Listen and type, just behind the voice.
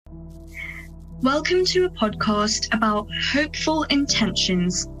Welcome to a podcast about hopeful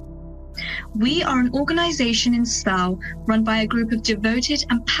intentions. We are an organisation in Slough run by a group of devoted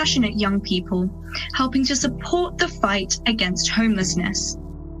and passionate young people, helping to support the fight against homelessness.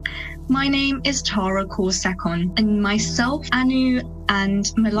 My name is Tara Kaur-Sekon, and myself, Anu, and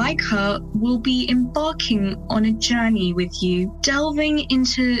Malaika will be embarking on a journey with you, delving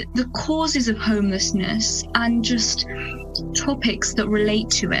into the causes of homelessness and just topics that relate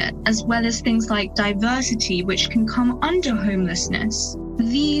to it, as well as things like diversity, which can come under homelessness.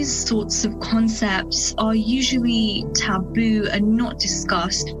 These sorts of concepts are usually taboo and not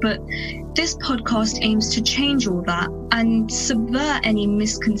discussed, but this podcast aims to change all that and subvert any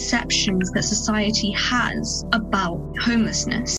misconceptions that society has about homelessness.